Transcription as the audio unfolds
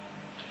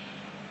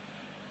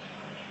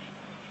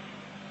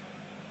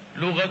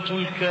لغة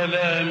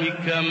الكلام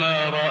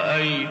كما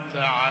رأيت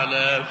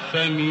على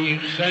فمي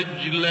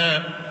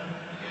خجلا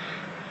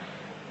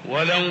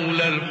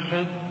ولولا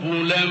الحب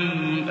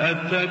لم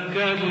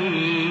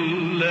أتكلم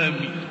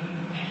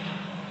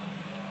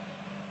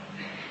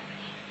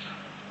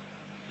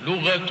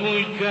لغة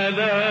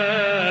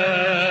الكلام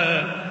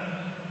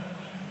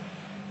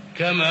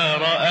كما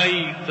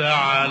رأيت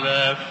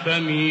على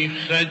فمي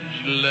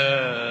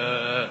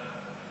خجلا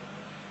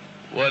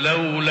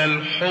ولولا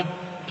الحب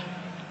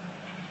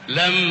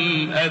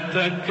لم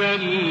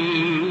أتكلم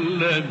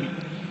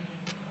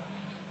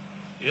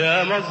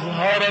يا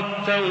مظهر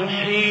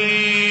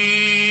التوحيد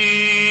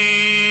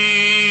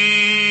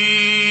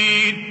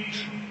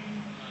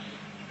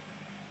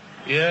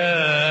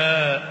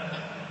يا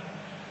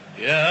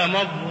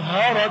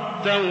مظهر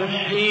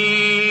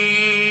التوحيد.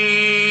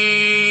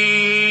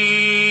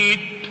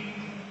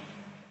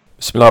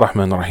 بسم الله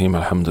الرحمن الرحيم.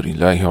 الحمد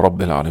لله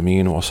رب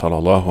العالمين وصلى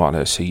الله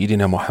على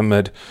سيدنا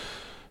محمد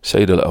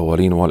سيد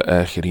الأولين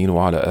والآخرين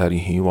وعلى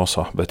آله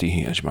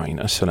وصحبته أجمعين.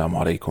 Assalamu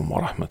alaikum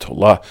wa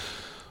rahmatullah.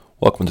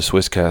 Welcome to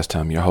Swisscast.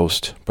 I'm your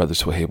host, Brother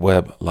Suhaib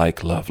Webb.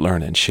 Like, love,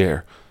 learn, and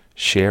share.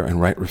 Share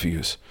and write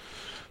reviews.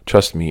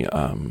 Trust me,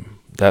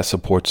 that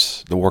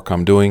supports the work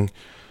I'm doing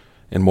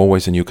in more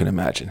ways than you can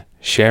imagine.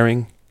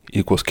 Sharing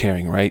equals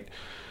caring, right?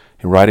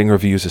 And writing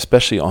reviews,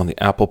 especially on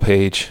the Apple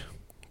page,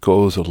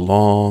 goes a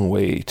long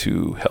way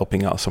to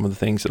helping out some of the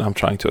things that I'm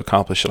trying to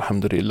accomplish,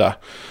 alhamdulillah.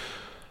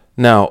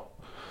 Now,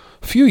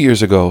 a few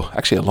years ago,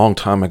 actually a long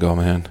time ago,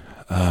 man,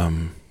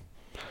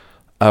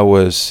 I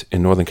was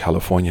in Northern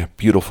California,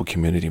 beautiful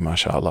community,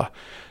 mashallah.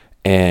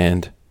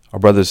 And our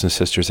brothers and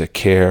sisters at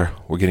CARE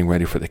were getting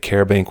ready for the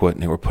CARE banquet,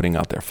 and they were putting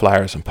out their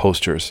flyers and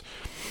posters.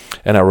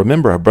 And I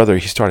remember our brother,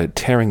 he started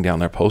tearing down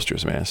their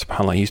posters, man.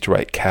 SubhanAllah, he used to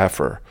write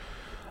kafir,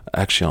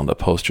 actually, on the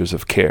posters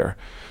of CARE.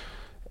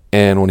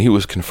 And when he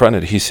was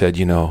confronted, he said,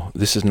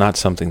 this is not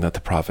something that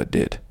the Prophet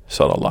did,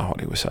 sallallahu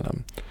alaihi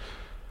wasallam.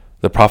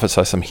 The Prophet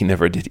sallallahu alaihi wasallam, he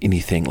never did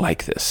anything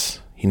like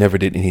this. He never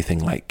did anything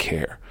like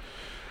CARE.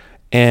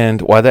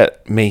 And while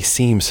that may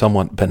seem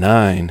somewhat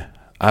benign,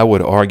 I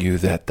would argue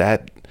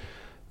that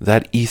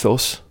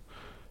ethos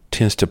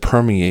tends to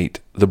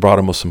permeate the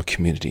broader Muslim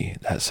community.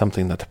 That's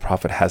something that the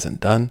Prophet hasn't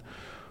done.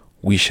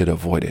 We should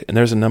avoid it. And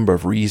there's a number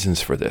of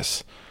reasons for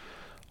this.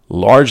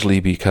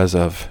 Largely because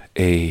of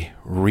a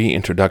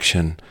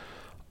reintroduction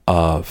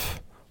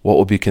of what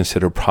would be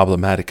considered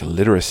problematic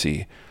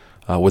illiteracy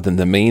within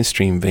the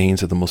mainstream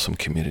veins of the Muslim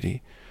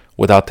community.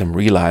 Without them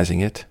realizing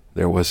it,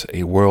 there was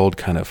a world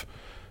kind of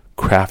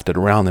crafted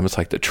around them. It's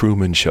like the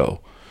Truman Show.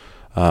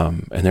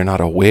 And they're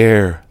not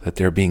aware that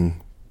they're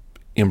being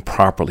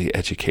improperly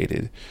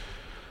educated.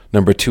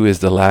 Number two is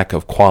the lack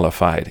of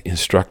qualified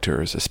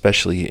instructors,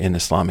 especially in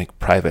Islamic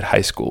private high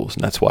schools.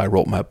 And that's why I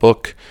wrote my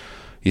book,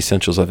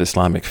 Essentials of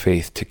Islamic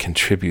Faith, to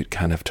contribute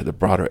kind of to the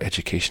broader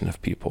education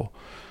of people.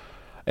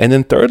 And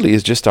then thirdly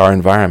is just our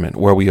environment,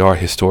 where we are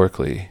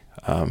historically.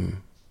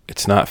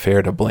 It's not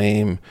fair to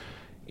blame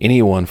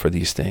anyone for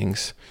these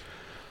things.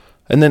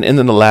 And then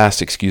the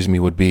last,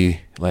 would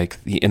be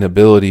like the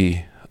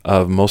inability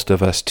of most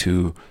of us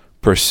to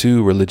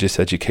pursue religious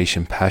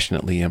education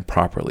passionately and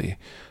properly.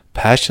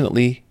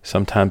 Passionately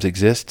sometimes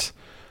exists,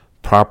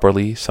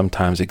 properly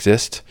sometimes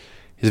exists.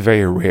 It's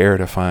very rare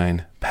to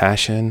find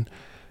passion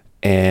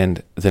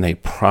and then a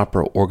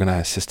proper,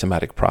 organized,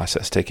 systematic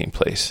process taking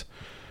place.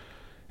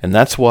 And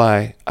that's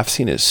why I've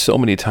seen it so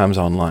many times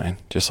online,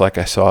 just like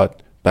I saw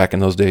it back in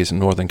those days in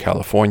Northern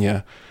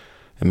California.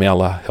 And may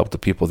Allah help the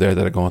people there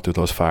that are going through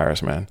those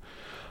fires, man.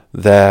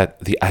 That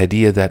the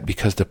idea that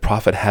because the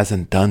Prophet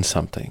hasn't done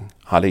something,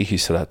 alayhi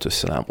salatu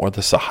wasalam, or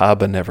the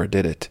Sahaba never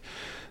did it,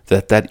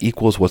 that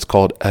equals what's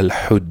called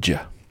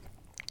al-hujjah.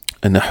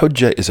 And the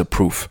hujjah is a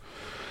proof.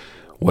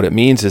 What it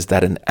means is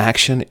that an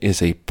action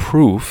is a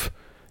proof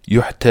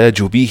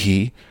yuhtaju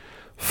bihi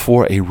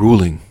for a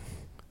ruling.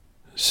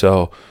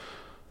 So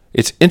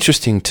it's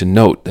interesting to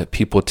note that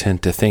people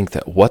tend to think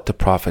that what the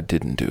Prophet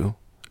didn't do,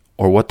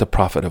 or what the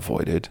Prophet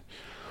avoided,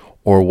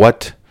 or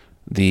what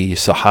the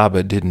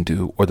Sahaba didn't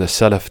do, or the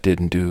Salaf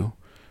didn't do,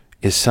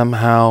 is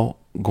somehow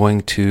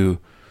going to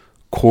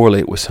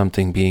correlate with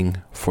something being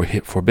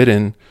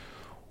forbidden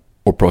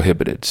or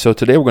prohibited. So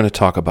today we're going to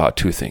talk about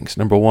two things.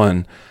 Number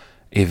one,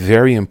 a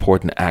very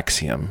important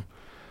axiom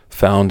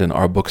found in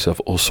our books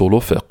of Usul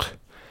al-Fiqh.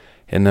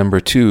 And number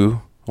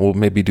two, we'll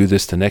maybe do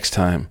this the next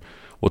time,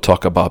 we'll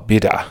talk about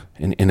bid'ah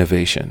and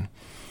innovation.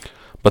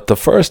 But the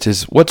first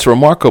is, what's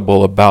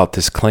remarkable about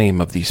this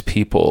claim of these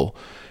people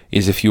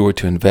is if you were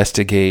to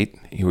investigate,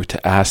 you were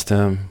to ask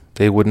them,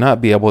 they would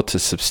not be able to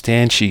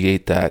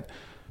substantiate that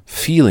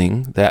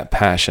feeling, that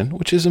passion,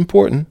 which is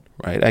important,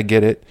 right? I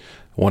get it.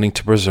 Wanting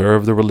to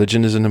preserve the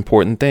religion is an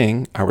important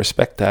thing. I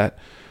respect that.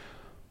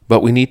 But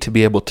we need to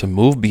be able to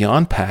move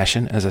beyond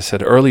passion, as I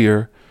said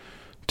earlier,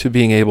 to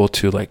being able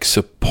to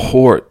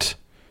support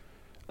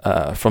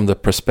from the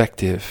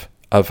perspective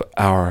of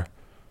our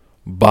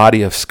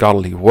body of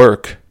scholarly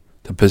work,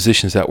 the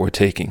positions that we're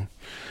taking,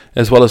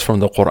 as well as from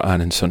the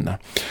Quran and Sunnah.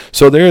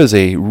 So there is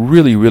a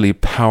really, really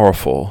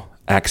powerful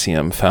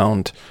axiom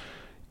found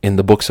in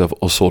the books of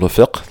Usul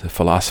al-Fiqh, the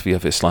philosophy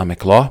of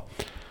Islamic law,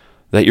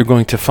 that you're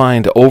going to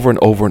find over and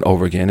over and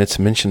over again. It's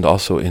mentioned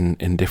also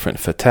in different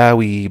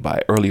fatawi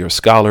by earlier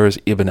scholars,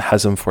 Ibn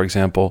Hazm, for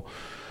example,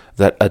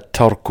 that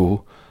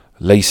at-tarku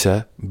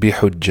laysa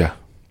bihujjah.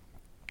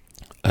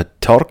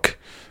 At-tark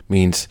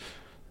means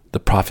the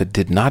Prophet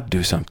did not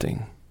do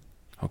something.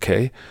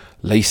 Okay?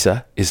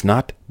 Laysa is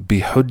not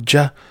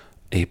bihujjah,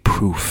 a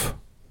proof.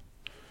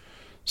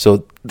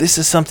 So this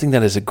is something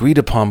that is agreed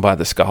upon by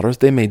the scholars.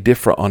 They may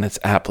differ on its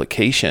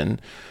application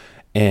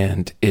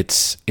and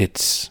its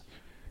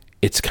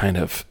kind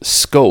of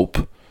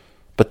scope,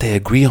 but they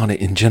agree on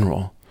it in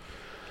general.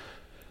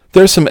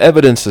 There's some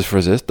evidences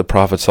for this. The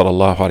Prophet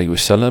sallallahu alaihi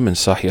wasallam in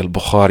Sahih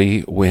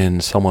al-Bukhari, when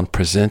someone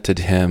presented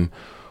him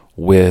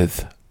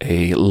with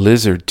a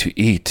lizard to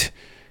eat,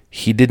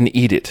 he didn't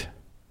eat it.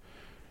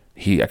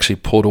 He actually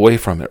pulled away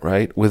from it,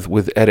 right?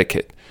 With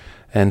etiquette.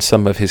 And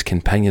some of his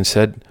companions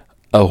said,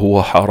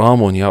 "Ahuwa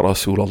haramun ya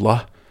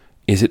Rasulullah?"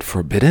 Is it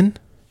forbidden?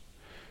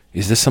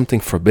 Is this something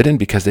forbidden?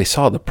 Because they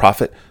saw the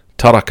Prophet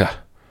taraka.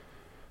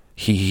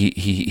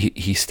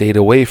 He stayed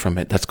away from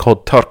it. That's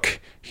called tark.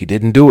 He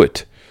didn't do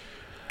it.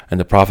 And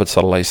the Prophet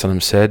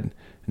ﷺ said,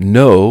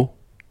 no,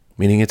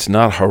 meaning it's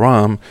not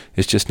haram,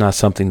 it's just not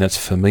something that's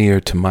familiar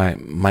to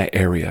my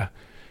area.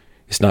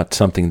 It's not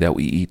something that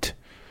we eat.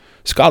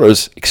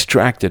 Scholars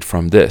extracted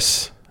from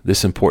this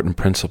important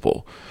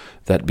principle,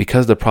 that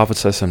because the Prophet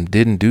ﷺ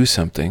didn't do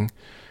something,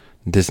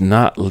 does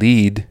not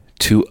lead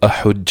to a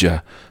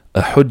hujjah.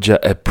 A hujjah,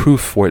 a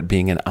proof for it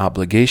being an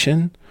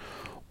obligation,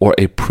 or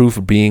a proof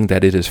being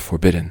that it is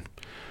forbidden.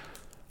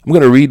 I'm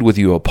going to read with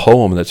you a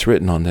poem that's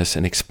written on this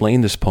and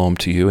explain this poem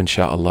to you,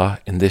 inshallah,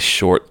 in this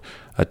short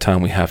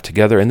time we have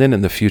together. And then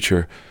in the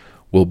future,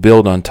 we'll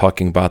build on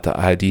talking about the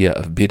idea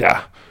of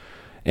bid'ah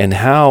and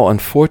how,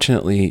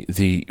 unfortunately,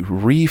 the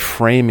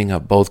reframing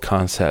of both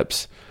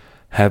concepts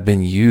have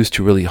been used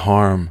to really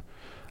harm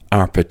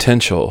our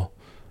potential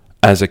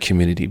as a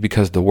community,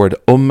 because the word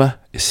ummah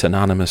is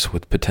synonymous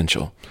with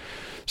potential.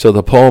 So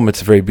the poem,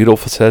 it's very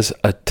beautiful, says,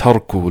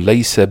 "At-tarku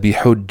laysa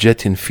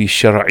bihujjatin fi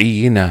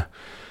shar'iyina,"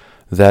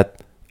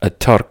 that a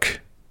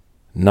tark,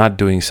 not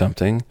doing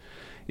something,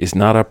 is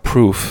not a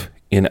proof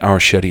in our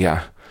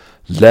sharia.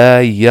 La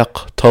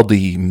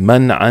yaqtadi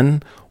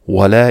man'an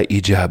wala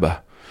ijaba.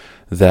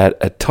 That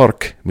a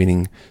tark,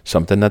 meaning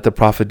something that the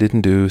Prophet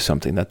didn't do,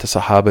 something that the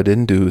Sahaba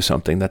didn't do,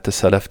 something that the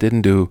Salaf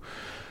didn't do,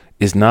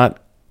 is not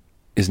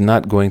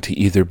going to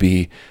either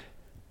be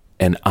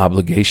an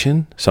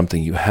obligation,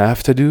 something you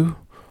have to do,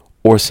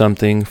 or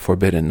something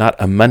forbidden. Not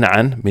a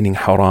man'an, meaning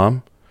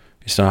haram.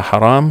 It's not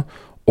haram,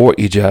 or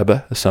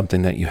ijaba,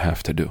 something that you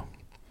have to do.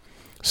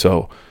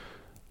 So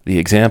the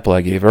example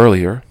I gave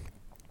earlier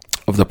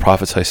of the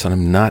Prophet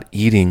ﷺ not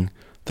eating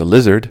the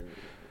lizard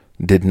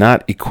did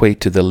not equate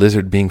to the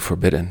lizard being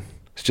forbidden.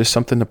 It's just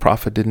something the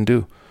Prophet didn't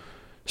do.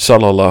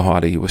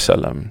 Sallallahu alaihi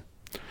wasallam.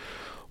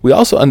 We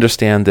also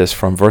understand this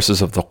from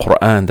verses of the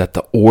Quran, that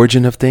the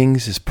origin of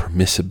things is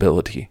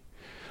permissibility.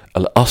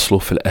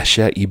 Al-aslu fil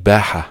ashya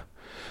ibaha.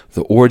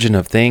 The origin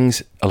of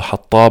things,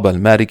 Al-Hattab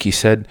al-Maliki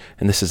said,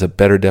 and this is a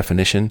better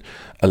definition,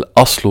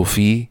 Al-aslu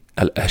fi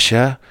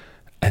al-ashya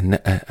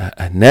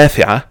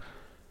an-nafi'a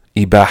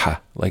ibaha.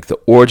 Like the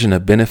origin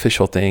of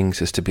beneficial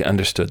things is to be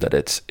understood that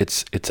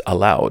it's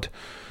allowed.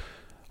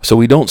 So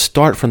we don't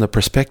start from the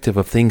perspective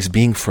of things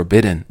being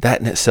forbidden.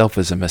 That in itself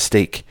is a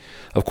mistake.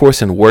 Of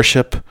course, in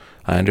worship,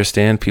 I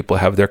understand people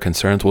have their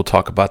concerns. We'll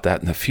talk about that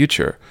in the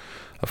future.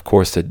 Of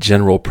course, the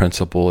general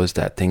principle is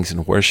that things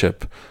in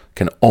worship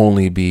can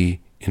only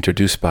be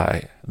introduced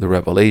by the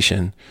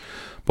revelation,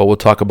 but we'll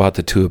talk about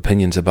the two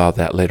opinions about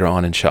that later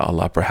on,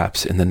 inshallah,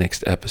 perhaps in the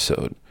next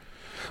episode.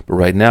 But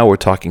right now we're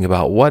talking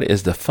about what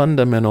is the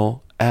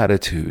fundamental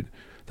attitude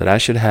that I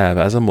should have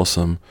as a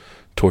Muslim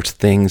towards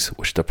things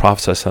which the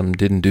Prophet ﷺ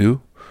didn't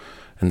do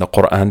and the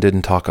Quran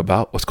didn't talk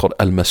about. What's called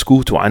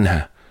al-maskutu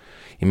anha.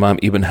 Imam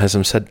Ibn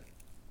Hazm said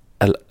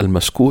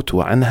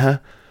al-maskutu anha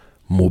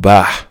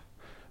mubah.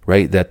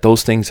 Right, that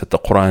those things that the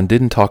Quran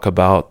didn't talk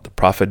about, the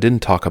Prophet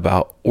didn't talk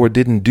about, or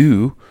didn't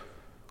do,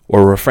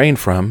 or refrain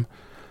from,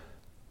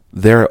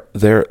 their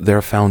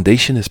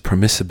foundation is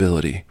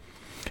permissibility.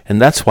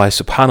 And that's why,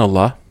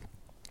 subhanAllah,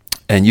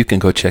 and you can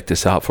go check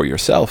this out for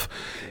yourself,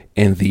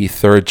 in the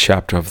 3rd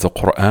chapter of the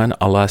Quran,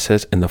 Allah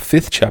says, in the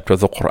 5th chapter of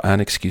the Quran,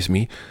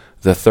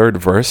 the 3rd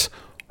verse,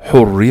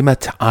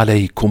 حُرِّمَتْ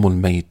عَلَيْكُمُ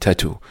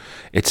الْمَيْتَةُ.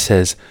 It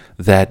says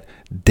that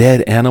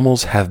dead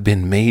animals have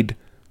been made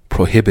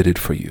prohibited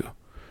for you.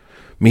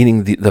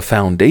 Meaning the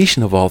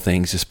foundation of all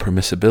things is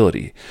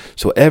permissibility.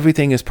 So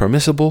everything is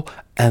permissible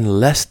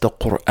unless the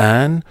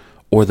Quran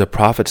or the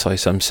Prophet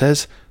ﷺ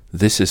says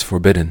this is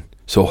forbidden.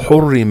 So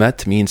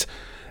hurrimat means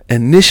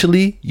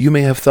initially you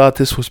may have thought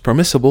this was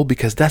permissible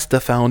because that's the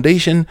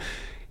foundation.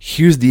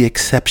 Here's the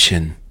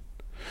exception.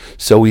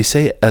 So we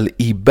say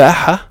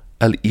al-ibaha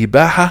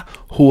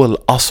huwa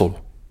al-asl.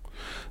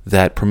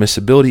 That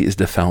permissibility is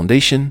the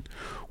foundation.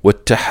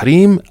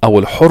 وَالتَّحْرِيمُ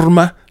أو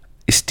الحرمة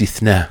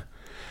استثناء.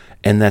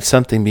 And that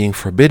something being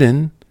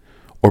forbidden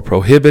or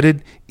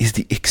prohibited is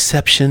the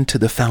exception to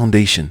the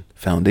foundation.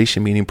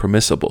 Foundation meaning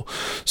permissible.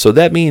 So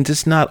that means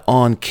it's not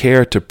on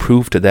care to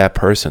prove to that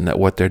person that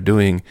what they're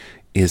doing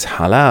is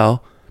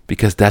halal,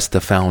 because that's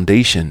the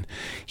foundation.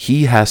 He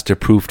has to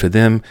prove to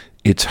them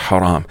it's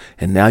haram.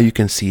 And now you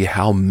can see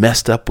how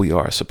messed up we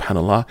are,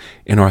 subhanAllah,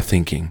 in our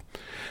thinking,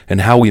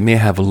 and how we may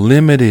have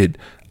limited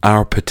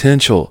our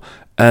potential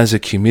as a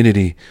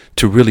community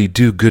to really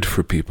do good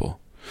for people.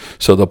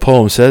 So the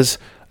poem says,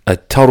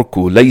 الترك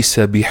ليس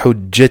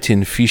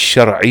بحجة في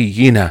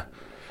شرعينا.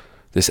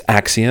 This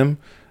axiom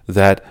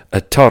that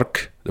a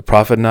tark, the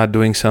Prophet not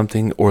doing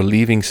something or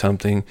leaving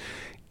something,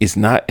 is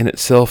not in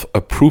itself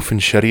a proof in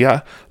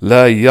Sharia.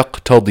 لا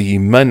يقتضي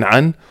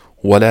منعا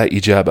ولا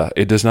إجابة.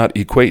 It does not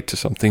equate to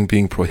something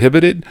being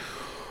prohibited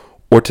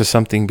or to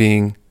something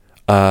being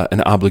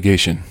an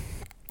obligation.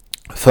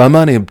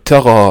 فمن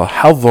ابتغى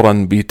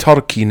حظرا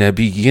بترك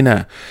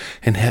نبينا.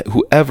 And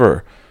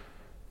whoever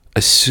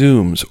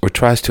assumes or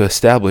tries to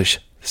establish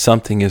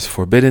something is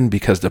forbidden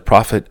because the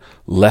Prophet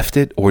left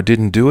it or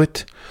didn't do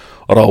it,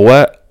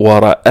 وَرَآهُ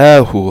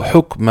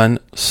حُكْمًا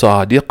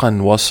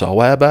صَادِقًا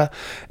وَصَوَابًا,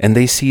 and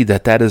they see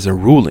that that is a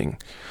ruling,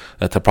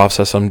 that the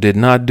Prophet ﷺ did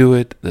not do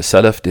it, the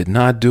Salaf did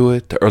not do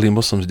it, the early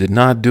Muslims did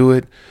not do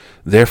it.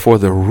 Therefore,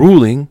 the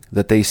ruling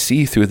that they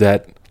see through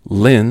that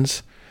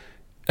lens,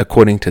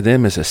 according to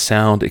them, is a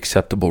sound,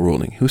 acceptable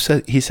ruling.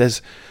 He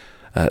says,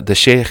 the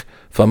Shaykh,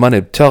 فَمَنْ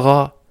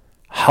ابْتَغَى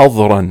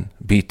حظرا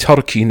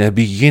بترك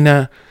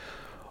نبينا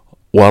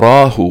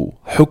وراه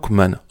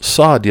حكما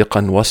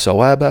صادقا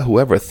وصوابا.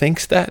 Whoever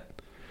thinks that,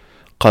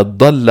 قد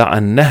ضل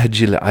عن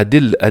نهج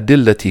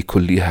الأدلة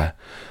كلها.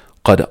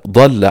 قد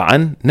ضل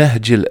عن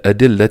نهج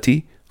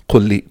الأدلة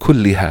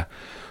كلها.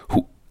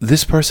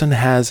 This person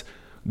has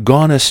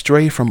gone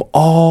astray from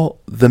all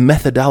the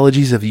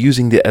methodologies of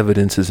using the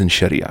evidences in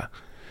Sharia.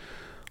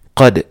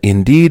 قد,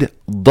 indeed,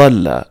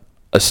 ضل,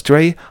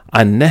 astray,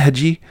 عن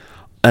نهج,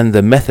 and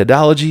the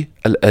methodology,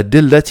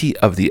 al-adillati,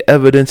 of the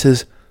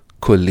evidences,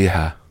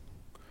 kulliha.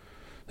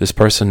 This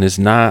person is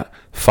not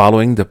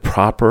following the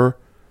proper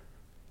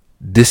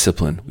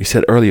discipline. We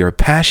said earlier,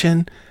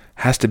 passion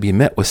has to be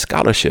met with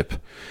scholarship.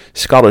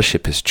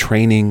 Scholarship is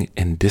training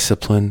in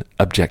discipline,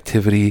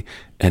 objectivity,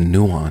 and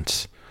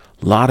nuance.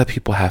 A lot of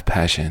people have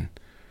passion,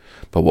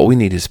 but what we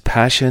need is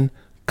passion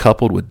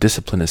coupled with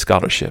discipline and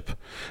scholarship.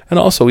 And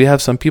also, we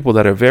have some people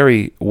that are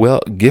very well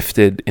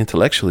gifted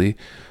intellectually,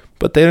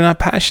 but they're not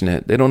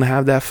passionate. They don't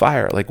have that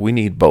fire. Like, we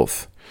need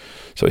both.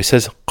 So he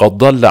says, قَدْ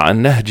ضَلَّ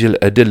عَنْ نَهْجِ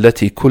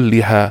الْأَدِلَّةِ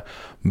كُلِّهَا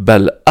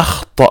بَلْ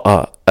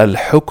أَخْطَأَ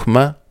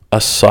الْحُكْمَ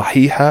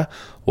الصَّحِيحَ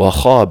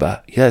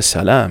وَخَابَ. Ya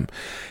salam.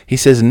 He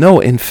says, no,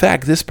 in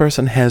fact, this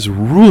person has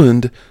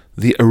ruined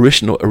the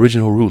original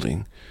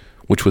ruling,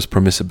 which was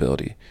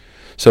permissibility.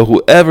 So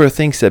whoever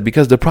thinks that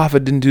because the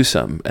Prophet didn't do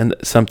something and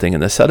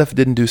the Salaf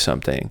didn't do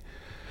something,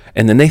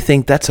 and then they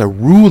think that's a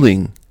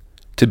ruling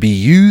to be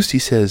used, he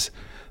says,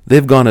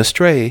 they've gone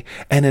astray,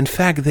 and in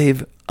fact,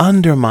 they've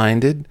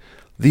undermined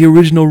the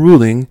original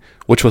ruling,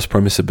 which was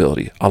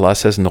permissibility. Allah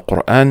says in the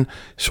Quran,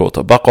 Surah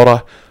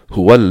Al-Baqarah,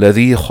 هُوَ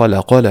الَّذِي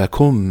خَلَقَ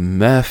لَكُم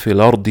مَا فِي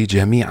الْأَرْضِ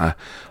جَمِيعًا.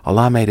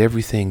 Allah made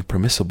everything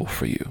permissible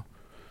for you.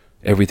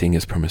 Everything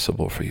is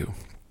permissible for you.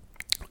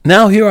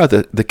 Now, here are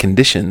the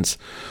conditions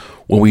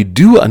when we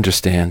do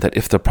understand that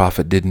if the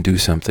Prophet didn't do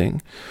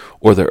something,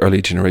 or the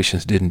early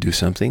generations didn't do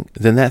something,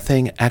 then that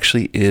thing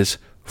actually is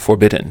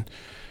forbidden.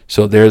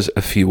 So there's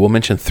a few. We'll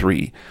mention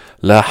three.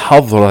 لا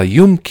حظر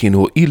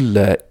يمكن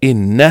إلا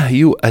إن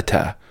نهي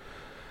أتى.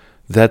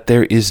 That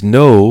there is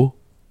no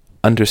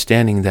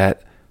understanding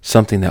that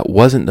something that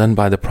wasn't done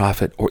by the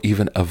Prophet or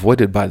even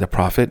avoided by the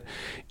Prophet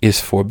is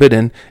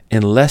forbidden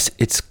unless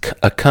it's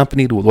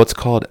accompanied with what's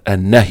called a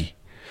nahi.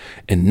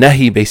 And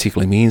nahi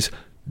basically means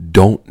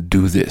don't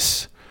do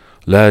this.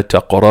 لا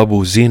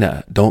تقربوا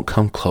زنا. Don't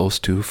come close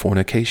to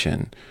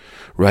fornication.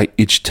 Right?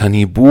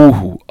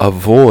 اجتنبوه.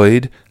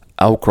 Avoid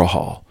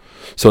alcohol.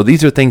 So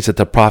these are things that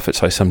the Prophet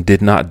ﷺ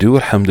did not do,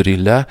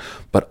 alhamdulillah,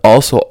 but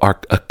also are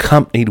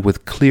accompanied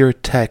with clear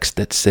texts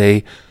that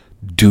say,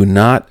 do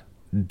not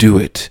do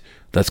it.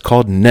 That's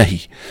called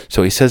nahi.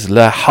 So he says,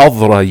 لا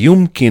حظر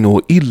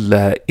يمكن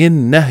إلا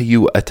إن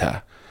نهي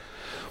أتى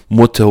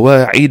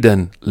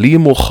متواعدا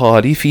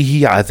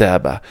لمخالفه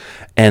عذابا.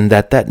 And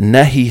that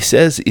nahi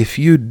says, if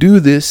you do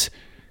this,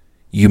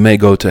 you may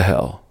go to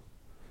hell.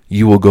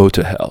 You will go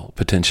to hell,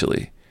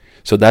 potentially.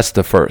 So that's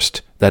the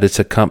first, that it's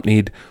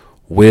accompanied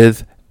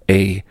with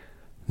a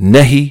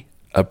nahi,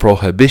 a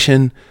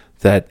prohibition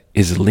that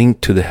is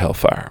linked to the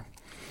hellfire.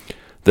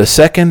 The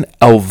second,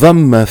 أو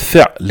ذم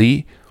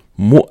فعل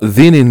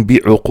مؤذن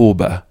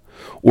بعقوبة,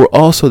 or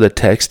also the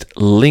text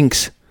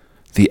links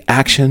the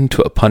action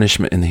to a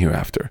punishment in the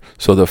hereafter.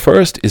 So the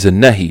first is a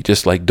nahi,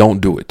 just like don't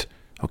do it.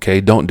 Okay,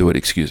 don't do it,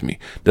 excuse me.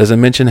 Doesn't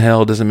mention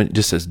hell,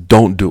 just says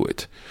don't do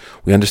it.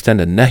 We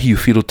understand a nahi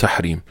yufidu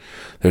tahrim.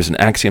 There's an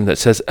axiom that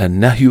says a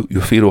nahyu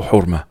yufidu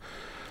hurma,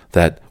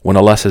 that when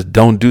Allah says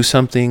don't do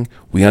something,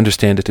 we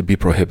understand it to be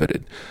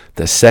prohibited.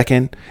 The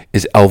second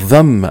is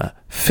al-dhamma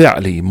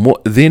fi'li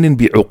mu'dhinin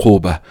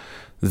bi'uquba,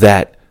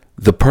 that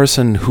the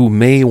person who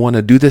may want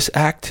to do this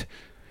act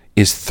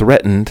is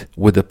threatened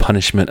with the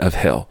punishment of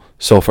hell.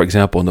 So, for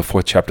example, in the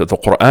 4th chapter of the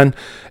Quran,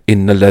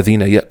 إِنَّ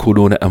الَّذِينَ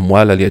يَأْكُلُونَ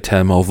أَمْوَالَ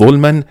الْيَتَامَى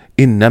ظُلْمًا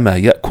إِنَّمَا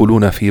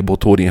يَأْكُلُونَ فِي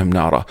بُطُونِهِمْ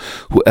نَارًا.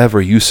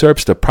 Whoever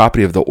usurps the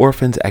property of the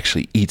orphans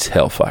actually eats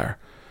hellfire.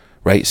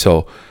 Right?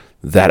 So,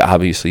 that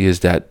obviously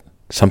is that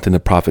something the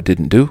Prophet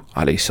didn't do,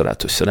 alayhi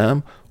salatu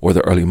wasalam, or the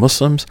early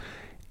Muslims.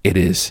 It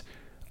is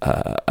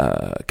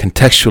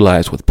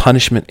contextualized with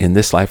punishment in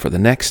this life or the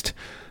next.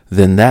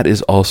 Then that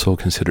is also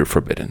considered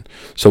forbidden.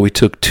 So we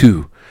took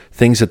 2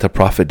 things that the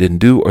Prophet didn't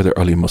do or the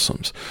early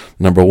Muslims.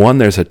 Number 1,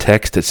 there's a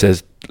text that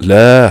says,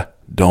 La,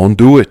 don't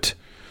do it.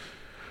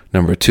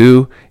 Number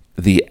 2,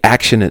 the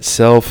action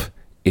itself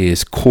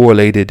is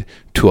correlated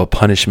to a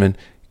punishment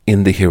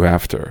in the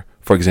hereafter.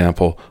 For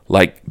example,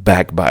 like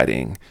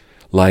backbiting,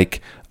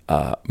 like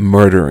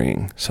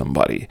murdering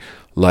somebody,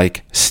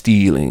 like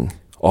stealing.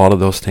 All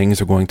of those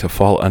things are going to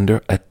fall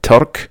under a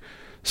tark,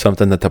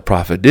 something that the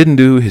Prophet didn't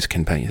do, his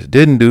companions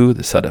didn't do,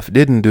 the Salaf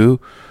didn't do.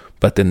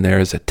 But then there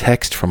is a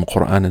text from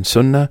Quran and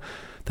Sunnah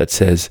that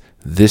says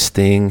this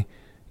thing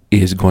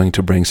is going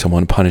to bring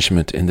someone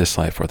punishment in this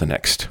life or the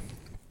next.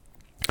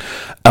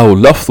 أو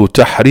لفظ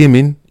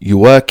تحريم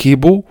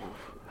يواكب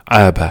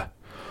عابة.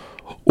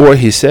 Or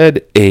he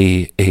said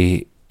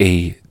a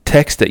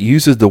text that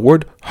uses the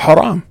word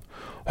haram.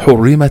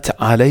 حُرِّمَتْ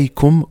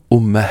عَلَيْكُمْ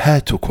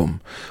أُمَّهَاتُكُمْ.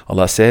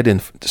 Allah said in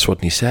Surah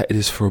Nisa, it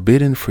is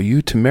forbidden for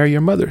you to marry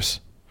your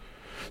mothers.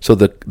 So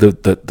the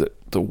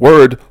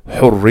word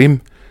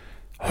حُرِّمَت,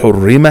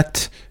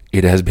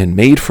 it has been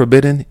made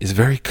forbidden, is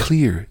very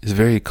clear,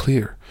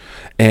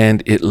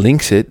 And it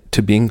links it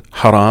to being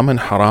haram, and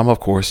haram, of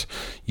course,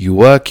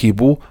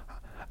 yuwakibu,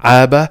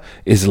 aba,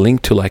 is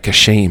linked to like a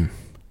shame.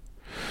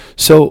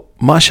 So,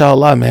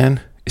 mashallah,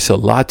 man, it's a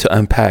lot to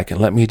unpack, and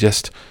let me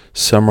just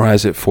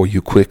summarize it for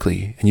you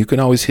quickly. And you can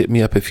always hit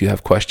me up if you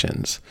have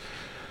questions.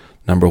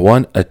 Number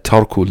 1,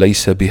 الترك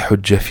ليس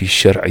بحجة في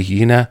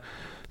الشرعيين.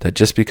 That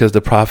just because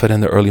the Prophet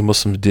and the early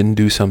Muslims didn't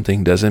do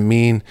something doesn't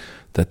mean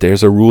that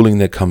there's a ruling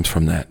that comes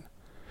from that.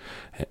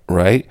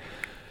 Right?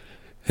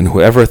 And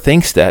whoever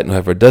thinks that, and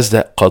whoever does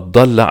that, قد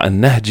ضل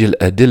عن نهج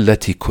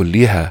الأدلة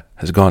كلها,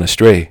 has gone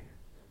astray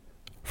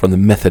from the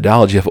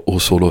methodology of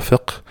أصول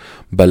الفقه.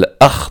 بل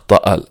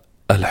أخطأ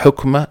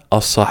الحكم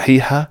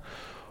الصحيح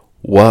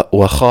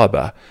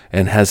وخاب,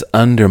 and has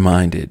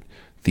undermined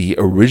the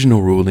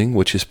original ruling,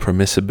 which is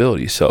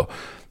permissibility. So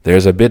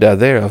there's a bid'ah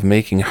there of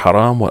making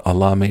haram what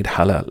Allah made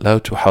halal. لا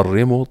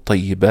تحرموا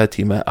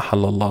طيبات ما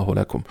أحل الله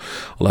لكم.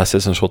 Allah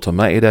says in Surah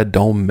Al-Ma'idah,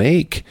 don't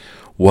make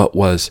what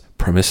was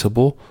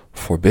permissible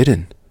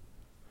forbidden.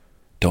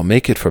 Don't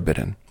make it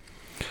forbidden.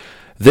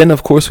 Then,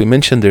 of course, we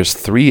mentioned there's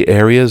 3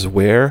 areas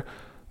where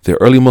the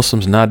early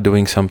Muslims not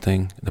doing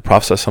something, the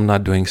Prophet ﷺ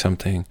not doing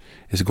something,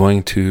 is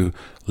going to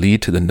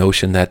lead to the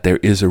notion that there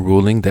is a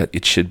ruling that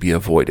it should be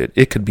avoided.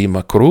 It could be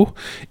makruh,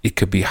 it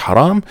could be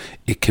haram,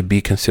 it could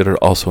be considered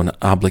also an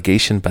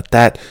obligation, but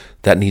that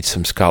needs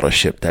some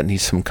scholarship, that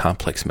needs some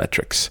complex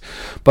metrics.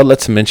 But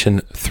let's mention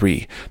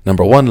 3.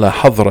 Number 1, la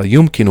hadra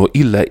yumkinu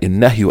illa in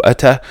nahyu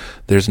ata.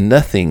 There's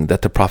nothing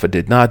that the Prophet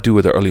did not do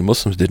or the early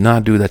Muslims did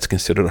not do that's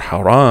considered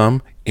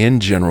haram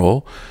in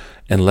general,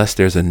 unless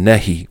there's a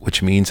nahi,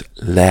 which means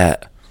lam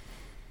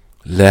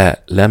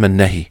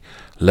nahi,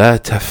 la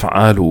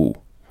taf'alu,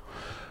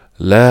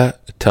 la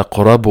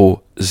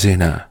taqrabu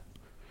zina.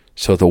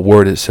 So the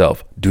word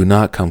itself, do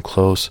not come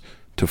close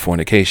to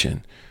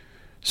fornication.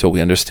 So we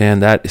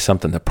understand that is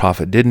something the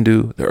Prophet didn't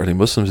do, the early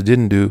Muslims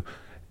didn't do,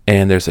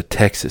 and there's a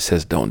text that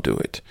says don't do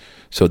it.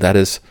 So that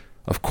is,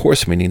 of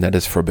course, meaning that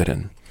is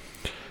forbidden.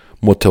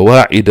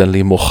 متواعدا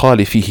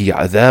لمخالفه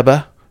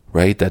عذابه,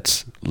 right?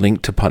 That's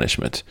linked to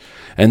punishment.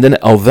 And then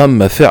أَوْذَمَّ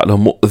فِعْلُ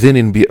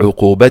مُؤْذِنٍ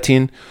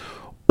بِعُقُوبَةٍ,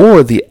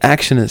 or the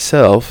action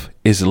itself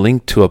is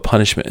linked to a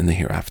punishment in the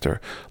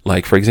hereafter.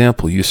 Like, for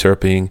example,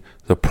 usurping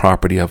the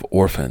property of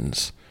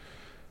orphans.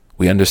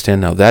 We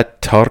understand now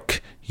that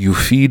tark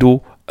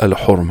yufidu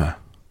al-hurma.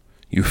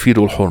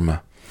 Yufidu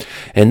al-hurma.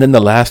 And then the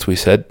last we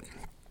said,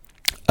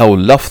 أَوْ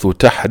لَفْظُ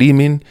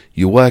تَحْرِيمٍ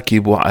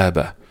يُوَاكِبُ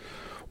عَابَةٍ,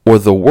 or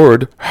the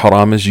word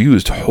haram is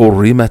used.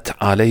 حُرِّمَتْ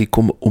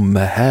عَلَيْكُمْ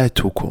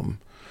أُمَّهَاتُكُمْ.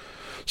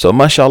 So,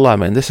 mashallah,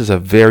 man, this is a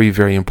very,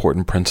 very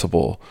important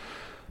principle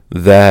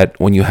that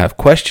when you have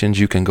questions,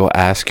 you can go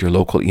ask your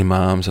local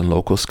imams and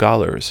local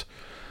scholars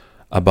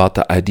about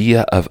the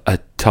idea of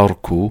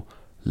at-tarku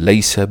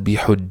laysa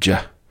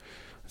bihujjah.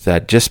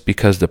 That just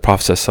because the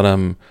Prophet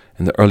ﷺ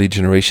and the early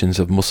generations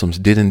of Muslims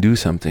didn't do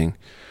something,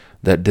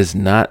 that does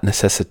not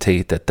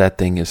necessitate that that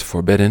thing is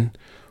forbidden,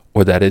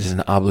 or that it is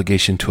an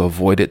obligation to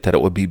avoid it, that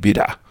it would be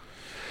bid'ah.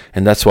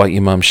 And that's why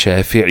Imam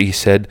Shafi'i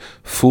said,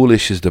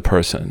 foolish is the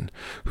person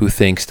who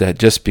thinks that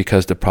just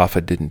because the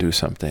Prophet didn't do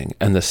something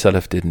and the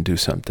Salaf didn't do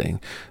something,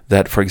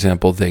 that, for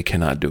example, they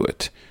cannot do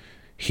it.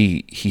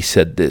 He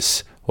said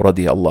this,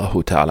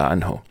 radiyallahu ta'ala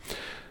anhu.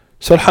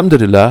 So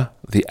alhamdulillah,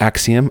 the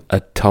axiom,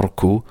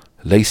 at-tarku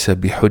laysa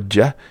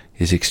bihujjah,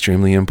 is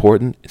extremely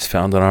important. It's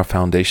found in our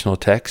foundational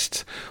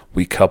texts.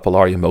 We couple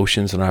our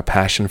emotions and our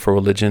passion for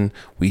religion.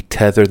 We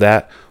tether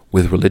that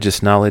with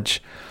religious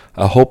knowledge.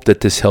 I hope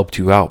that this helped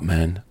you out,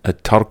 man.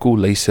 At-tarku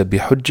laysa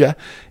bihujja,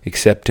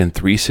 except in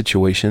 3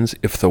 situations.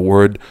 If the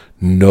word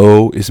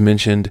no is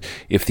mentioned,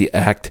 if the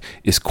act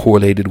is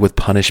correlated with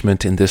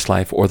punishment in this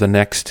life or the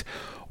next,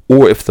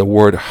 or if the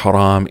word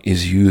haram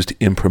is used,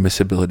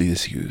 impermissibility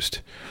is used.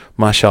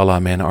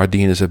 MashaAllah, man, our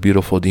deen is a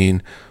beautiful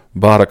deen.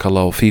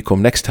 Barakallahu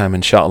feekum. Next time,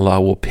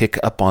 inshallah, we'll pick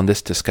up on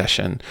this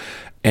discussion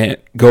and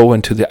go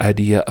into the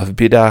idea of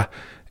bid'ah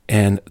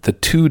and the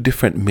 2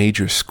 different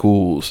major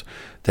schools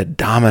that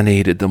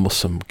dominated the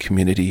Muslim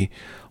community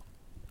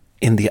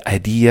in the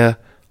idea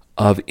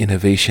of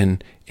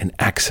innovation in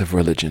acts of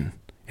religion.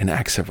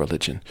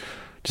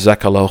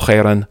 Jazakallahu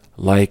khairan.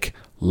 Like,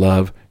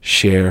 love,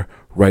 share,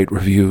 write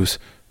reviews.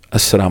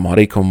 Assalamu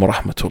alaikum wa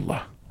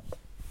rahmatullah.